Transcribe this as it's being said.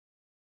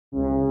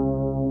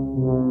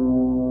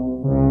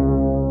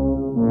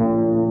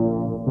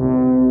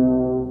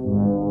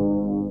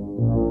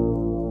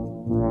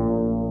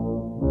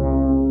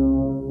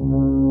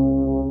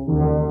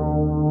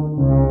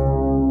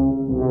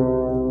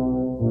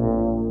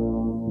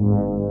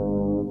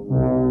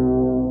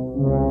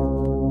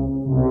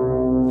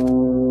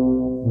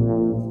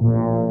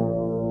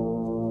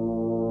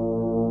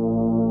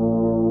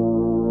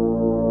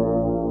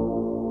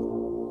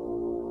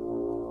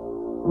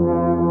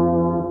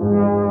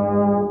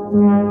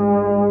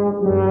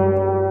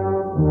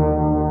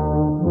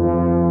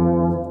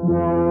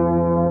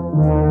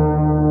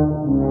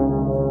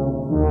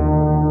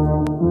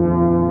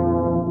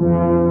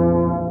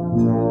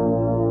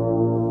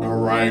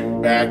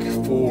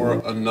for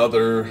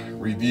another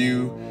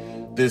review.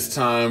 This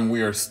time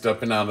we are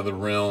stepping out of the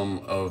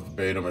realm of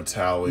Beta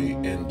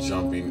Metalli and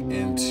jumping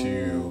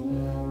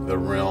into the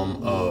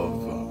realm of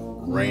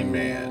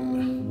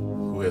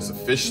Rainman, who has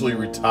officially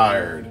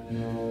retired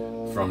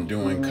from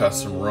doing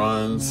custom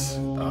runs.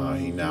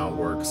 He now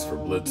works for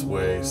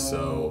Blitzway,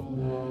 so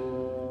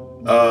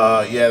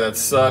yeah, that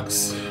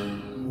sucks.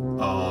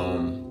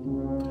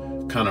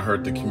 Kind of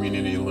hurt the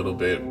community a little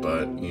bit,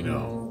 but you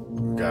know,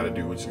 gotta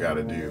do what you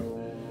gotta do.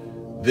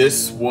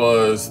 This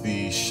was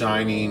the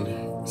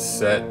Shining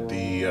set,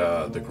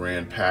 the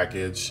grand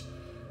package.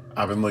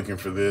 I've been looking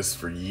for this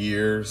for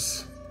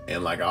years,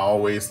 and like I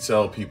always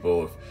tell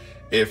people,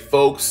 if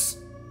folks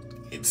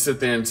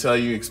sit there and tell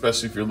you,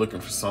 especially if you're looking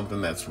for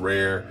something that's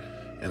rare,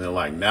 and they're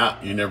like, nah,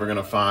 you're never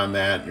gonna find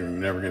that, you're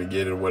never gonna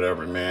get it or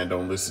whatever, man,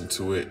 don't listen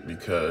to it,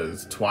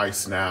 because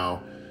twice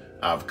now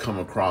I've come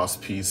across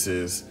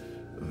pieces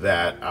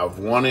that I've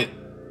wanted.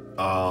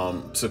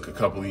 Took a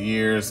couple of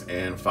years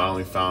and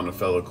finally found a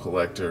fellow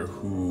collector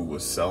who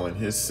was selling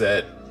his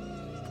set.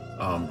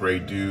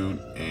 Great dude,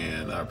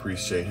 and I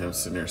appreciate him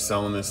sitting there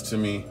selling this to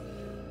me.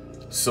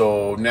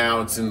 So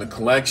now it's in the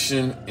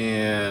collection,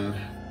 and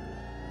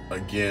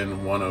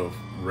again, one of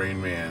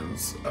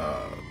Rainman's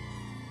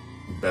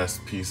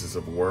best pieces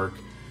of work.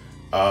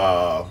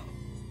 I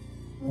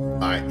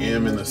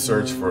am in the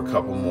search for a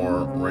couple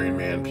more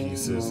Rainman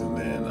pieces, and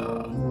then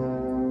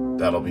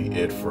that'll be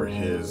it for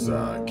his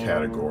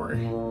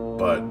category.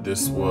 But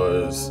this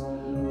was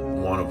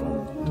one of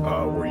them,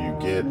 where you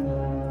get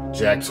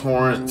Jack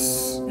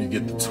Torrance, you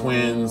get the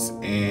twins,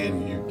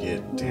 and you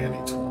get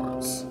Danny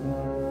Torrance.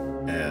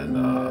 And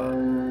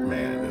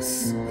man,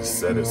 this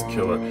set is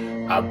killer.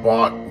 I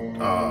bought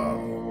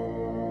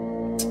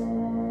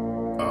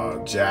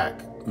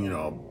Jack, you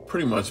know,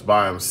 pretty much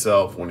by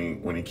himself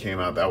when he came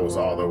out. That was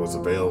all that was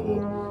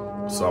available.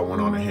 So I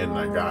went on ahead and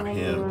I got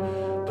him.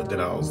 But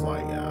then I was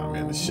like, ah,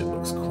 man, this shit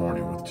looks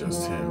corny with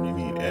just him. You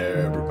need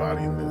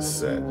everybody in this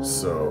set.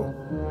 So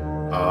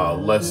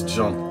let's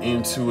jump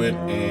into it.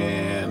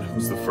 And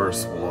who's the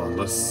first one?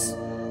 Let's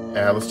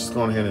just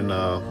go ahead and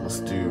let's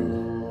do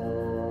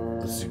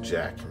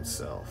Jack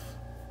himself.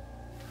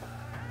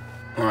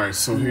 All right,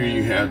 so here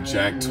you have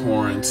Jack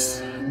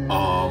Torrance.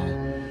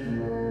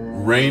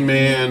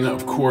 Rainman,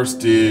 of course,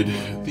 did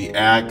the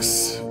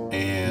axe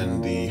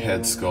and the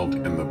head sculpt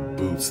and the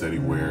boots that he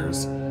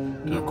wears.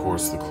 And of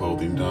course, the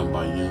clothing done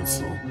by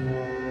Unsel.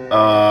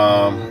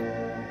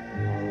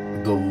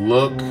 The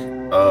look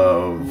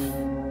of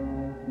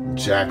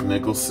Jack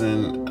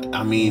Nicholson,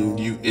 I mean,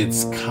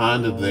 it's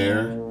kind of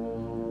there.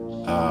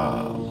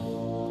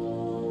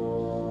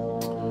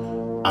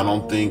 I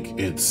don't think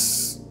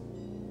it's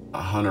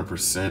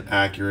 100%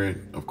 accurate.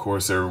 Of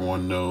course,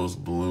 everyone knows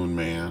Balloon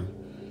Man,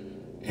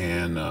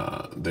 and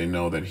they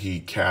know that he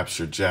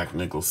captured Jack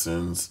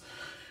Nicholson's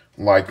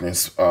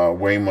likeness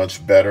way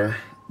much better.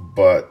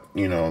 But,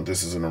 you know,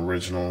 this is an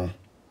original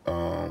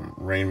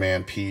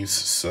Rainman piece,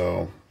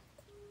 so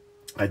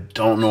I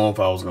don't know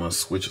if I was going to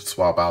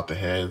swap out the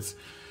heads.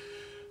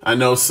 I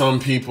know some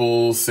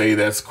people say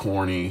that's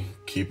corny,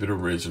 keep it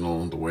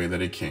original, the way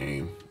that it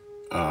came.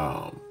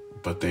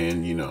 But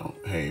then, you know,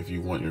 hey, if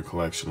you want your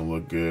collection to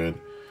look good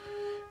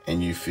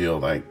and you feel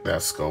like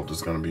that sculpt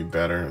is going to be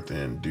better,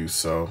 then do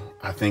so.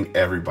 I think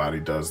everybody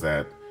does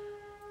that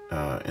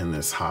in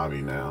this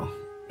hobby now.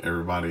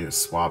 Everybody has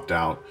swapped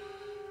out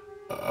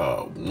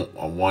a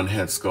one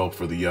head sculpt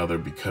for the other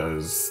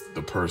because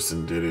the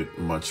person did it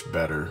much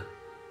better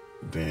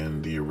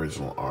than the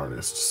original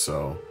artist.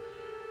 So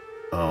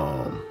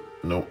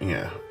no,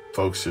 yeah,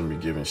 folks shouldn't be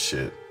giving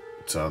shit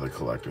to other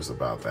collectors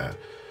about that.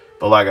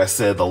 But like I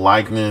said, the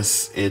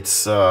likeness,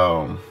 it's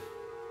like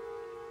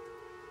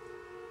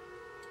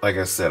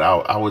I said,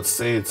 I would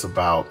say it's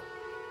about,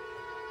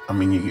 I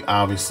mean, you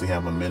obviously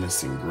have a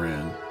menacing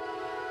grin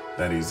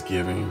that he's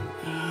giving.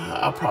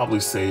 I'll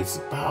probably say it's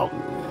about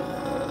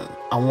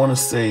I want to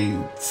say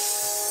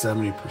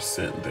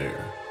 70%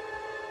 there.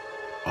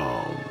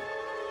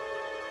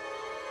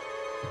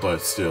 But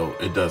still,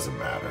 it doesn't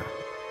matter.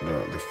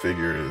 The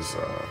figure is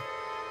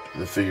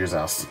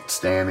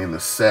outstanding. The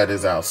set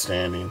is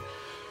outstanding.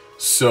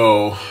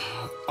 So,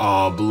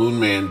 Balloon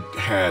Man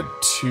had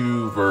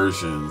two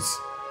versions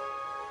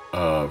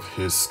of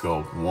his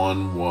sculpt.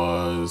 One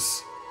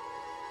was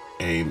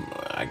I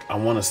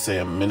want to say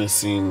a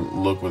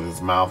menacing look with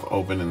his mouth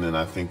open, and then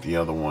I think the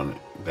other one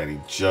that he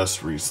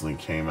just recently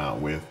came out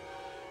with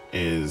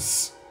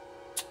is,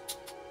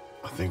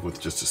 I think, with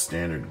just a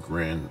standard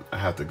grin. I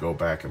have to go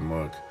back and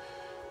look,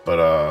 but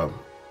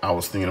I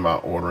was thinking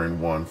about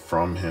ordering one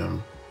from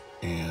him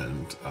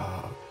and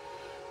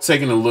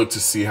taking a look to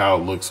see how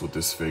it looks with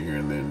this figure,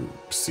 and then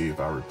see if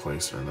I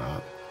replace it or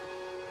not.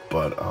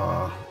 But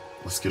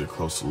let's get a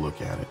closer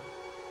look at it.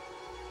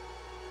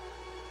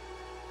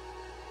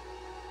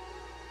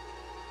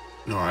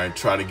 All right,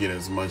 try to get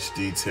as much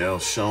detail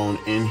shown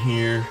in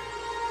here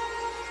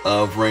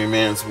of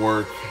Rainman's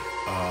work.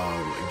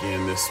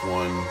 Again, this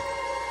one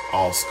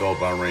all sculpted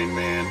by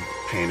Rainman,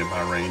 painted by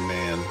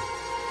Rainman.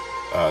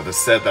 The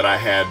set that I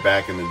had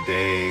back in the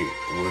day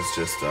was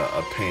just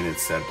a painted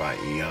set by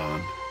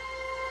Eon.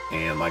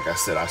 And like I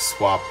said, I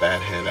swapped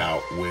that head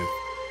out with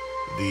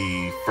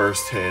the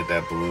first head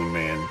that Balloon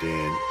Man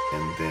did.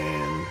 And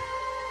then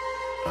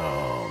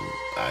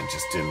I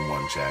just didn't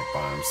want Jack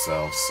by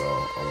himself, so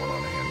I went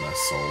on ahead and I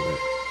sold it.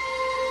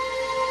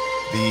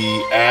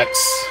 The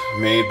axe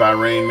made by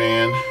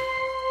Rainman.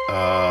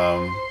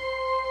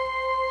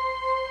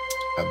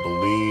 I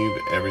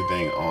believe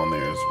everything on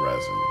there is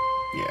resin.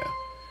 Yeah,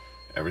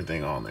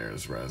 everything on there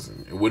is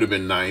resin. It would have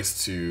been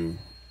nice to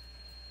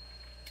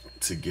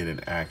get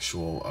an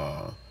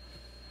actual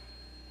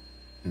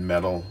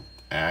metal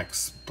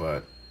axe,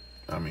 but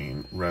I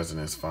mean, resin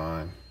is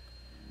fine.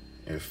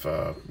 If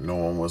no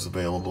one was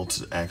available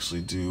to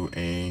actually do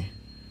a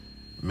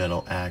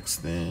metal axe,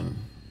 then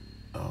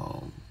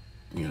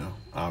you know,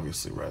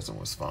 obviously resin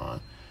was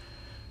fine.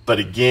 But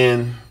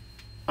again,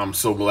 I'm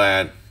so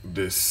glad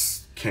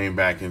this came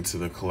back into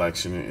the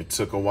collection. It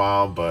took a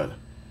while, but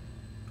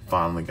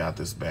finally got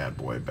this bad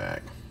boy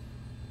back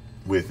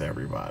with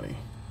everybody.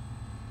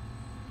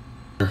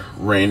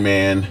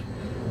 Rainman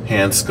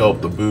hand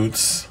sculpt the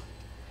boots.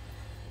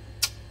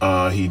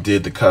 He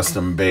did the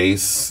custom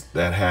base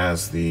that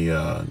has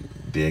the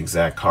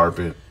exact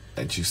carpet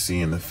that you see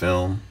in the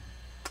film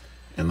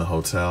in the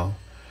hotel.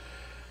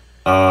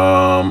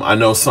 I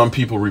know some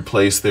people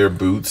replace their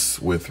boots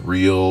with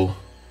real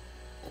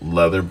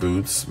leather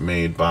boots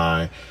made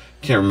by,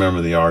 can't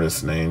remember the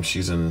artist's name.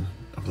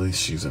 I believe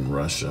she's in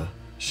Russia.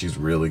 She's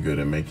really good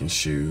at making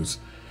shoes,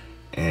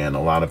 and a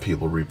lot of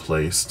people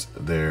replaced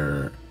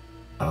their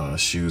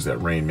shoes that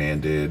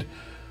Rainman did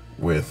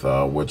with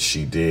what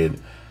she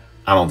did.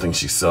 I don't think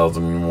she sells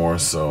them anymore,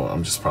 so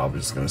I'm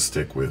probably just gonna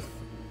stick with,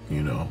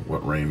 you know,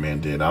 what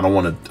Rainman did. I don't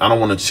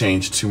want to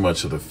change too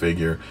much of the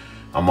figure.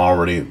 I'm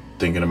already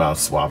thinking about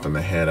swapping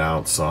the head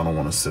out, so I don't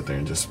want to sit there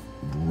and just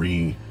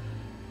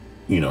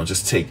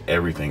just take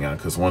everything out,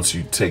 because once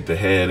you take the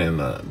head and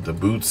the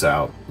boots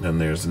out, then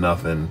there's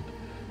nothing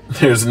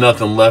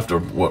left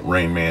of what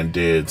Rainman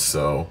did.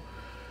 So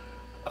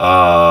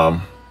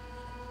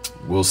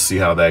we'll see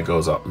how that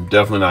goes up. I'm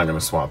definitely not going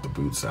to swap the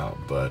boots out,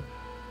 but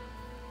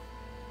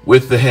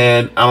with the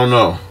head, I don't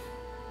know.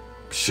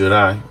 Should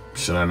I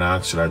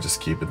not? Should I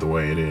just keep it the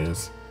way it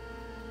is?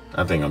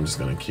 I think I'm just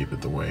going to keep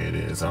it the way it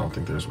is. I don't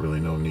think there's really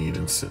no need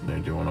in sitting there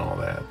doing all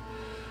that.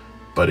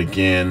 But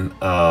again,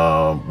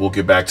 we'll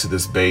get back to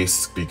this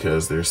base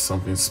because there's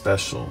something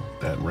special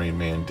that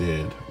Rainman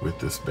did with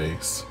this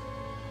base.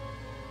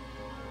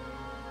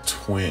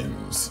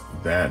 Twins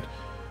that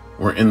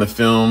were in the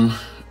film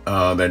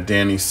that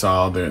Danny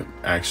saw, they're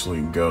actually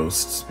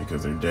ghosts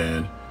because they're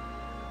dead.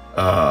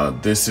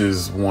 This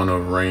is one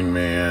of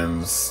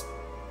Rainman's,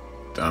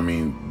 I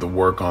mean, the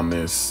work on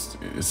this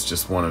is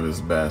just one of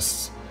his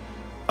best.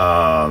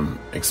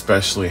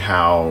 Especially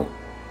how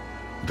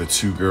the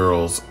two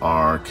girls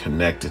are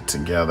connected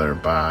together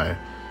by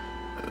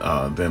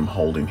them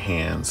holding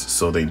hands,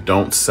 so they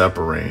don't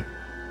separate.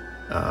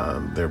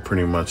 They're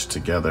pretty much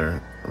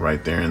together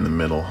right there in the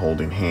middle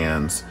holding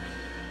hands.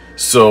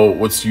 So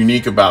what's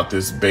unique about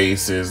this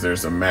base is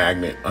there's a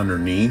magnet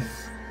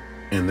underneath,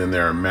 and then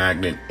there's a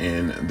magnet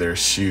in their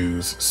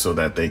shoes so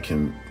that they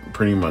can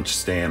pretty much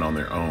stand on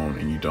their own,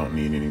 and you don't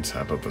need any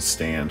type of a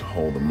stand to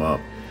hold them up.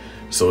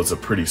 So it's a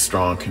pretty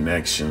strong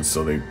connection,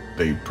 so they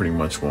pretty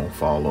much won't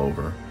fall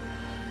over.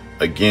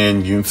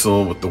 Again,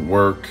 Unsel with the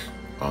work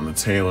on the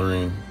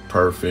tailoring,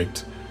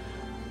 perfect.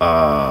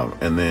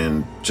 And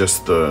then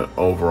just the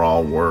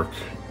overall work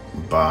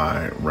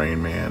by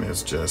Rainman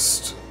is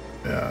just,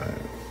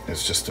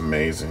 it's just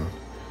amazing.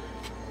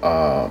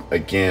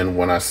 Again,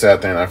 when I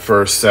sat there and I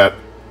first sat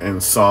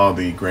and saw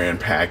the grand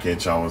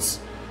package,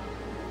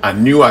 I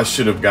knew I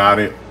should have got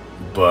it,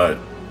 but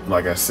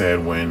like I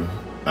said, when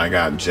I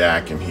got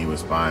Jack and he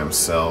was by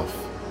himself,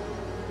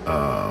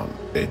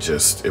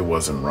 it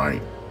wasn't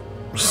right.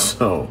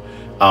 So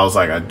I was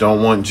like, I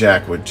don't want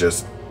Jack with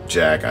just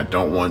Jack. I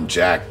don't want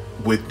Jack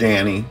with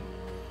Danny,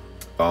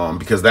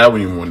 because it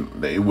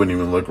wouldn't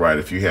even look right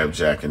if you have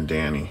Jack and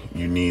Danny.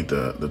 You need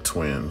the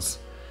twins.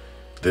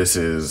 This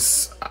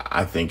is,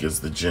 I think,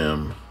 is the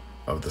gem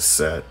of the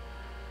set.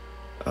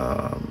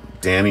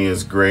 Danny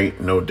is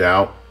great, no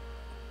doubt.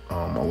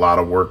 A lot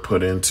of work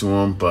put into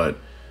him, but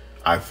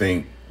I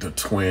think the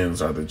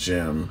twins are the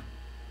gem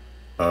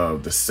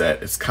of the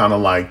set. It's kind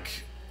of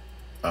like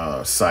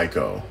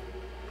Psycho,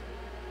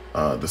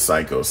 the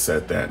Psycho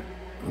set that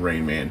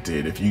Rainman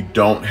did. If you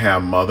don't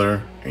have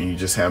Mother and you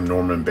just have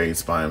Norman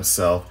Bates by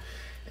himself,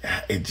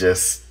 it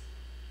just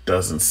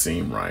doesn't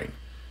seem right.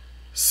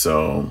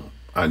 So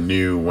I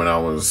knew when I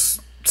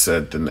was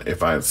said that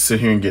if I sit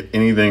here and get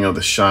anything of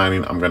The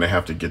Shining, I'm going to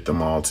have to get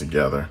them all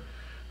together.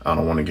 I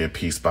don't want to get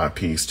piece by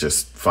piece.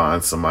 Just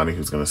find somebody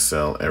who's going to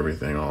sell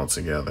everything all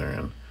together,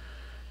 and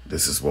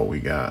this is what we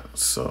got.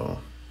 So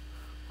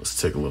let's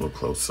take a little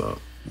close up.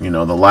 You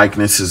know, the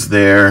likeness is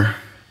there.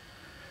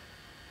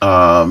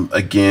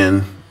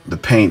 Again, the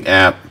paint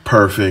app,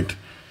 perfect.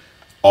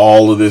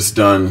 All of this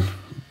done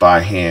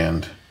by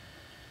hand.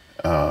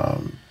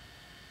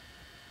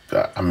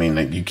 I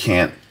mean, you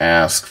can't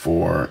ask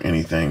for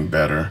anything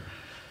better.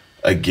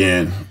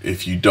 Again,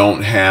 if you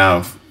don't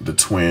have the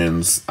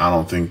twins, I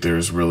don't think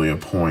there's really a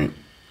point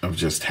of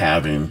just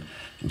having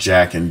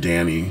Jack and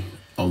Danny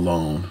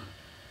alone.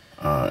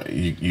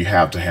 You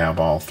have to have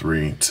all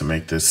three to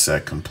make this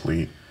set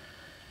complete.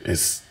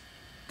 It's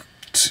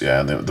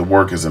yeah, the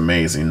work is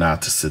amazing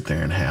not to sit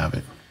there and have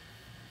it.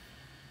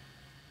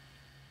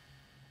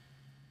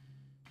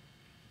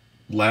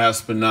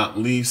 Last but not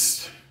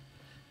least,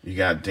 you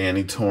got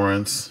Danny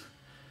Torrance,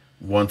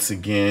 once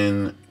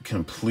again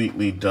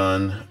completely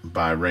done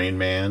by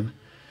Rainman.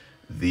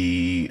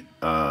 The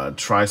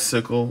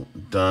tricycle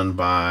done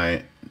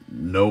by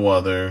no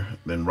other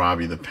than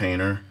Robbie the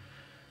painter.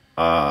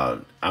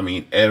 I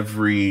mean,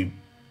 every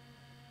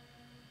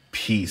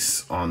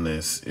piece on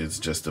this is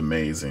just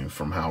amazing,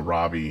 from how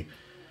Robbie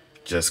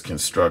just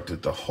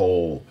constructed the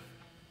whole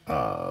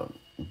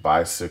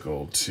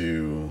bicycle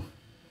to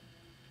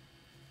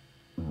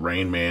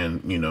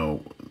Rainman, you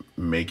know,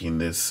 making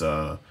this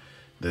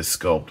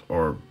sculpt,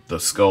 or the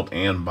sculpt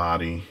and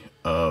body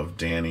of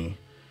Danny,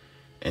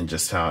 and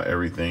just how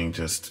everything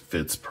just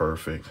fits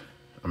perfect.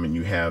 I mean,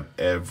 you have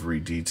every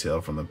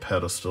detail from the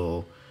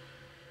pedestal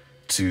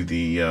to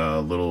the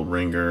little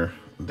ringer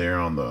there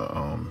on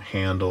the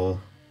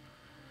handle,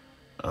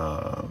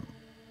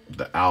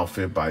 the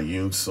outfit by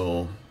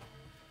Yunsel.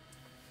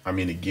 I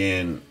mean,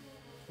 again,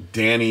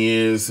 Danny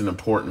is an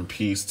important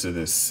piece to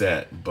this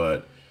set,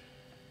 but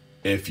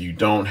if you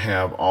don't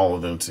have all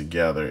of them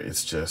together,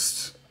 it's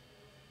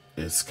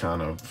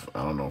kind of,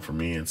 I don't know, for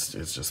me, it's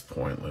just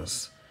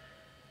pointless.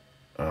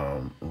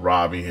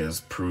 Robbie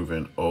has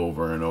proven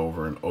over and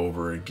over and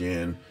over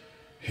again,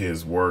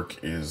 his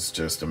work is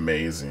just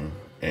amazing.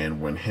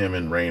 And when him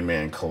and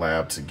Rainman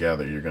collab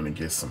together, you're going to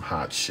get some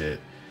hot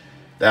shit.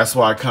 That's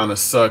why it kind of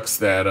sucks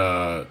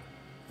that,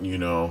 you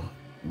know,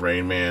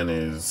 Rainman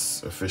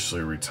is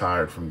officially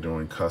retired from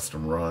doing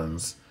custom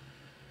runs.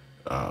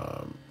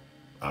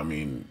 I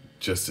mean,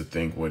 just to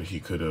think what he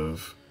could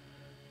have,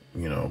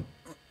 you know,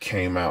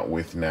 came out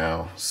with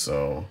now.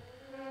 So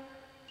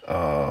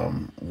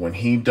when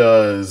he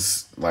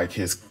does, like,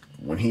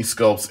 when he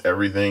sculpts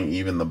everything,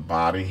 even the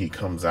body, he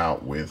comes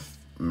out with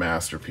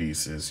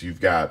masterpieces. You've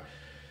got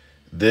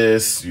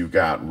this, you've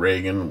got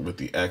Reagan with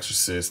The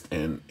Exorcist,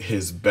 and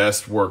his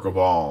best work of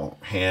all,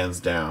 hands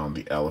down,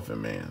 The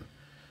Elephant Man.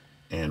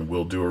 And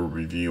we'll do a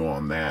review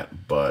on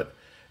that. But,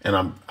 and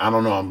I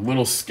don't know, I'm a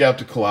little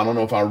skeptical. I don't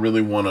know if I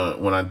really want to,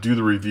 when I do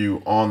the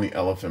review on The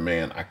Elephant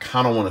Man, I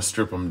kind of want to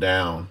strip him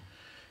down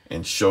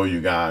and show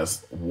you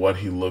guys what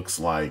he looks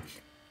like,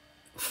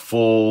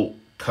 full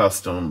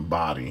custom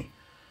body,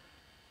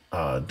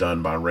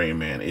 done by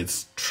Rainman.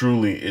 It's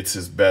truly, it's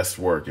his best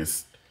work.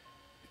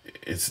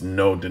 It's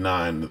no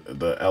denying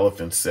the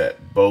elephant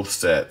set, both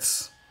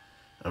sets.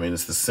 I mean,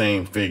 it's the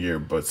same figure,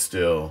 but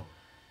still,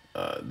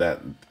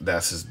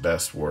 that's his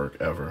best work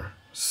ever.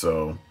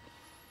 So,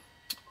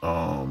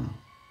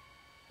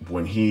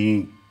 when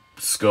he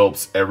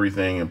sculpts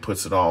everything and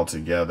puts it all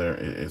together,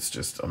 it's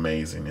just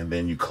amazing. And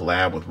then you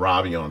collab with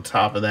Robbie on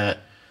top of that.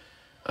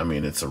 I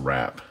mean, it's a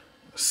wrap.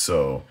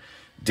 So,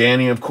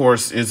 Danny, of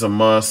course, is a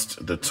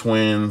must. The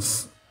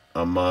twins,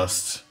 a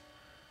must.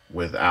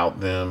 Without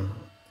them,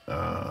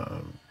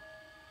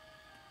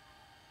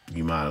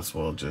 you might as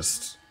well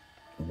just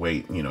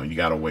wait. You know, you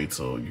got to wait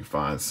till you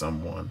find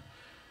someone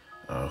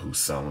who's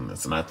selling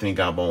this. And I think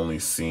I've only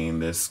seen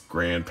this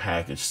grand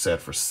package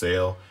set for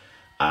sale,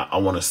 I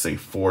want to say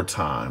 4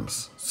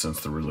 times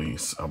since the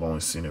release. I've only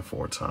seen it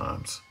 4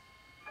 times.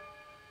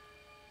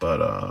 But,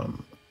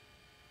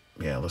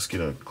 yeah, let's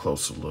get a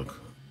closer look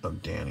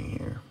of Danny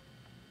here.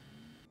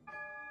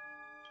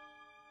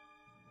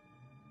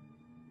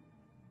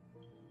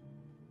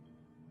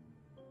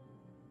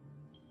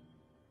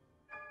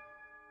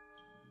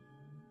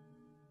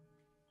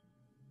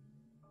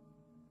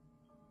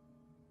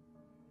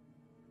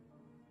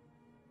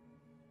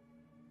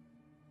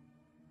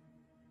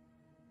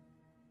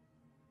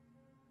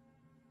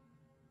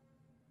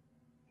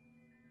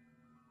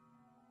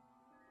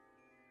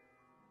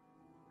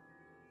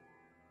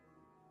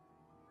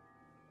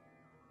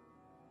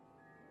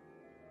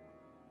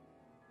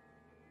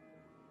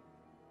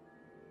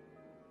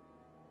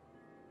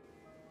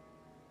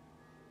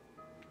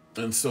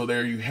 And so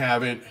there you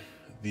have it,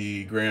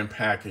 the grand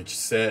package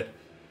set.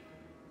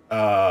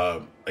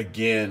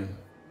 Again,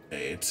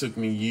 it took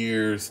me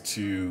years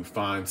to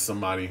find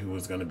somebody who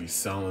was going to be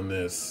selling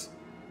this.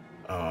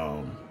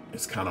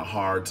 It's kind of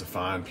hard to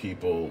find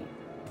people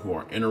who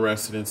are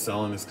interested in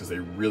selling this because they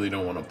really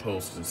don't want to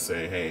post and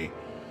say, hey,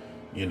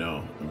 you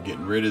know, I'm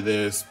getting rid of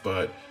this.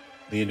 But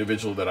the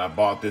individual that I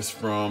bought this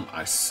from,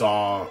 I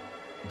saw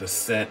the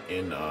set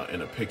in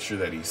a picture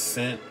that he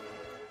sent.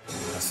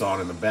 I saw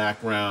it in the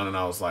background, and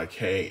I was like,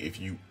 hey,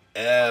 if you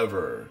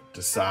ever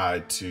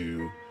decide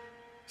to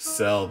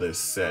sell this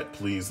set,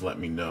 please let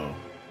me know,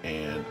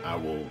 and I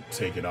will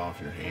take it off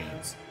your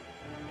hands.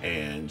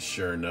 And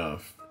sure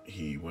enough,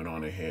 he went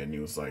on ahead and he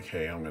was like,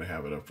 hey, I'm going to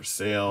have it up for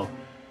sale.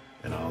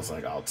 and I was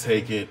like, I'll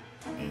take it.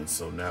 And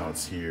so now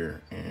it's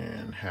here,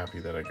 and happy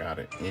that I got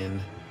it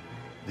in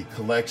the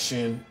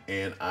collection.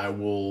 And I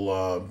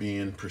will be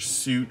in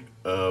pursuit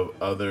of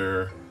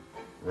other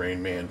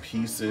Rainman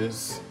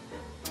pieces.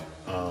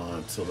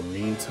 Until the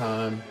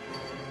meantime,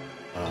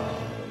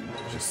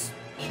 just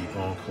keep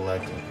on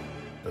collecting.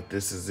 But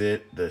this is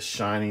it, the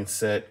Shining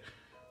set,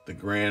 the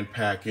grand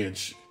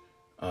package,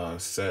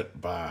 set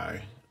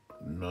by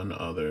none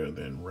other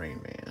than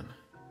Rainman.